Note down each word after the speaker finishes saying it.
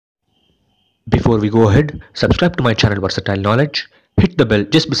Before we go ahead, subscribe to my channel Versatile Knowledge. Hit the bell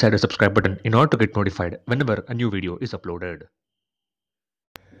just beside the subscribe button in order to get notified whenever a new video is uploaded.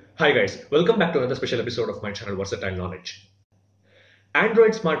 Hi guys, welcome back to another special episode of my channel Versatile Knowledge.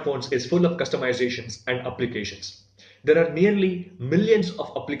 Android smartphones is full of customizations and applications. There are nearly millions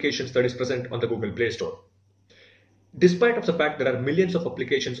of applications that is present on the Google Play Store. Despite of the fact there are millions of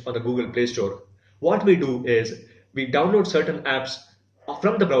applications on the Google Play Store, what we do is we download certain apps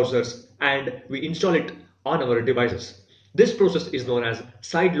from the browsers and we install it on our devices. This process is known as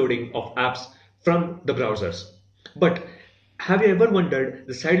side loading of apps from the browsers. But have you ever wondered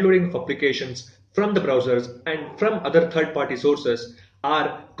the side loading of applications from the browsers and from other third-party sources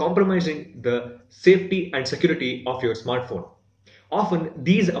are compromising the safety and security of your smartphone? Often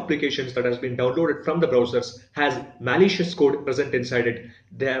these applications that has been downloaded from the browsers has malicious code present inside it.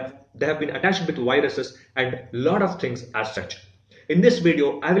 They have been attached with viruses and lot of things as such. In this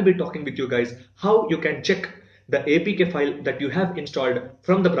video, I will be talking with you guys how you can check the APK file that you have installed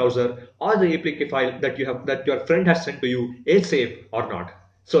from the browser or the APK file that your friend has sent to you is safe or not.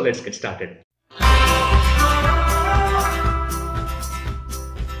 So let's get started.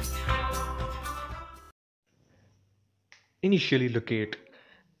 Initially locate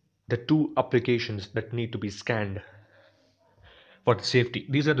the two applications that need to be scanned for the safety.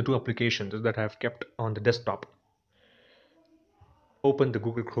 These are the two applications that I have kept on the desktop. Open the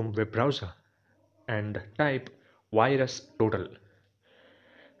Google Chrome web browser and type VirusTotal.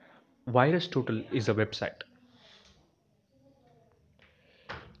 VirusTotal is a website.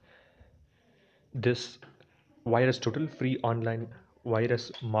 This VirusTotal free online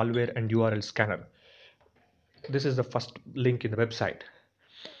virus malware and URL scanner. This is the first link in the website.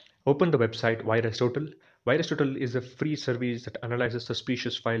 Open the website VirusTotal. VirusTotal is a free service that analyzes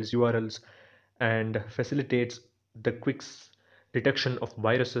suspicious files, URLs, and facilitates the quick detection of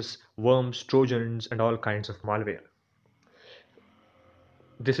viruses, worms, trojans, and all kinds of malware.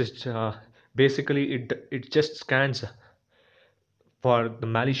 This is basically it just scans for the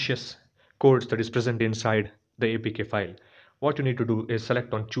malicious codes that is present inside the APK file. What you need to do is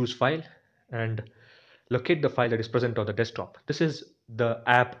select on choose file and locate the file that is present on the desktop. This is the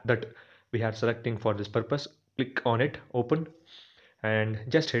app that we are selecting for this purpose. Click on it, open, and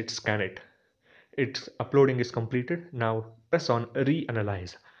just hit scan it. Its uploading is completed. Now press on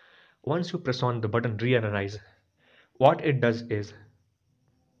reanalyze. Once you press on the button reanalyze, what it does is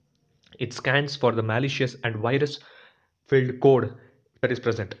it scans for the malicious and virus filled code that is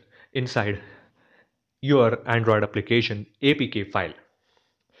present inside your Android application APK file.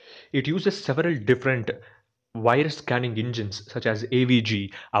 It uses several different virus scanning engines such as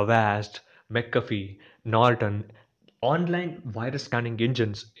AVG, Avast, McAfee, Norton, online virus scanning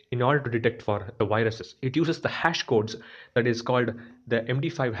engines in order to detect for the viruses. It uses the hash codes that is called the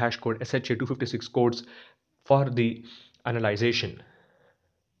MD5 hash code, SHA-256 codes for the analyzation.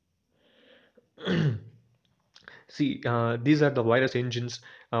 See, these are the virus engines,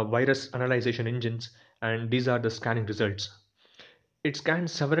 virus analyzation engines, and these are the scanning results. It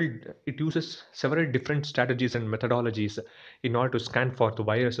uses several different strategies and methodologies in order to scan for the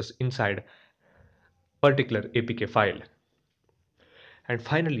viruses inside particular APK file. And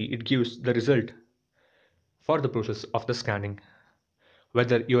finally, it gives the result for the process of the scanning,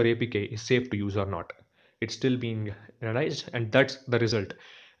 whether your APK is safe to use or not. It's still being analyzed, and that's the result.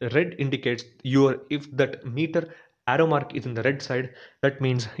 Red indicates if that meter arrow mark is in the red side, that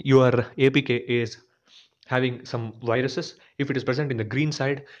means your APK is having some viruses. If it is present in the green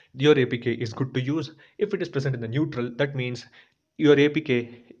side, your APK is good to use. If it is present in the neutral, that means your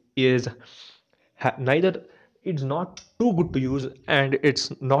APK is neither it's not too good to use and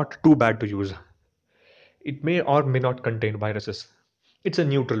it's not too bad to use. It may or may not contain viruses. It's a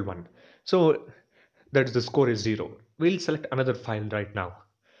neutral one. So that is the score is 0. We'll select another file right now.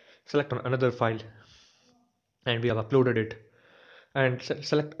 Select on another file and we have uploaded it and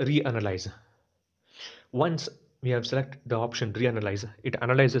select reanalyze. Once we have selected the option reanalyze, it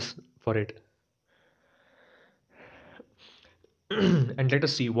analyzes for it. And let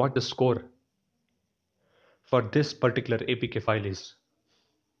us see what the score for this particular APK file is.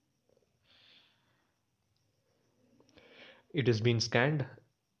 It has been scanned.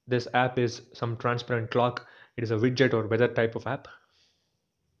 This app is some transparent clock. It is a widget or weather type of app.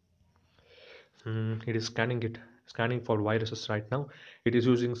 It is scanning for viruses right now. It is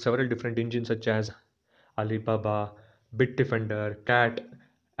using several different engines such as Alibaba, Bitdefender, Cat,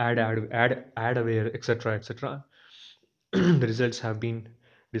 AdAware, etc., etc. The results have been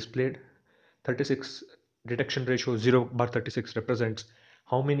displayed. 36 detection ratio 0/36 represents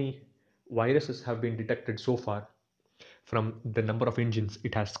how many viruses have been detected so far from the number of engines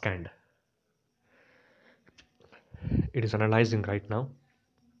it has scanned. It is analyzing right now.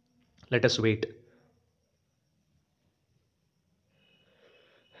 Let us wait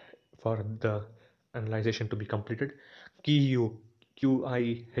for the analyzation to be completed.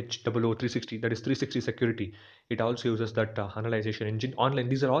 QIH 360, that is 360 security. It also uses that analyzation engine online.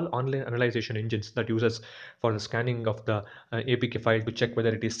 These are all online analyzation engines that uses for the scanning of the APK file to check whether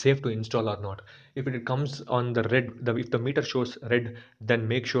it is safe to install or not. If it comes on the red, if the meter shows red, then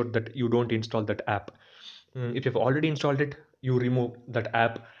make sure that you don't install that app. If you've already installed it, you remove that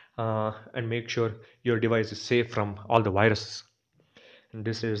app and make sure your device is safe from all the viruses. And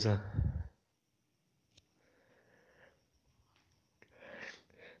this is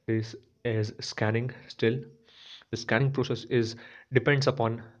scanning still. The scanning process is depends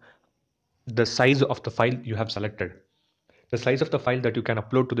upon the size of the file you have selected. The size of the file that you can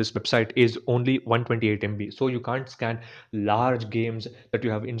upload to this website is only 128 MB. So you can't scan large games that you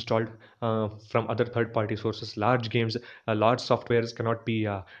have installed from other third-party sources. Large games, large softwares cannot be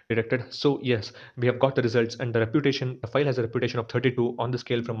detected. So yes, we have got the results, and the reputation. The file has a reputation of 32 on the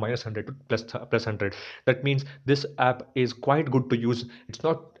scale from -100 to plus 100. That means this app is quite good to use. It's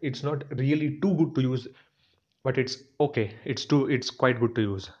not really too good to use, but it's okay. It's quite good to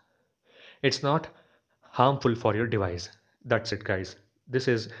use. It's not harmful for your device. That's it, guys. This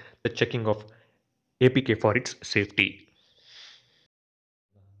is the checking of APK for its safety.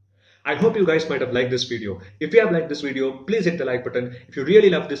 I hope you guys might have liked this video. If you have liked this video, please hit the like button. If you really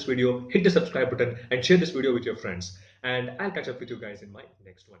love this video, hit the subscribe button and share this video with your friends. And I'll catch up with you guys in my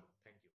next one.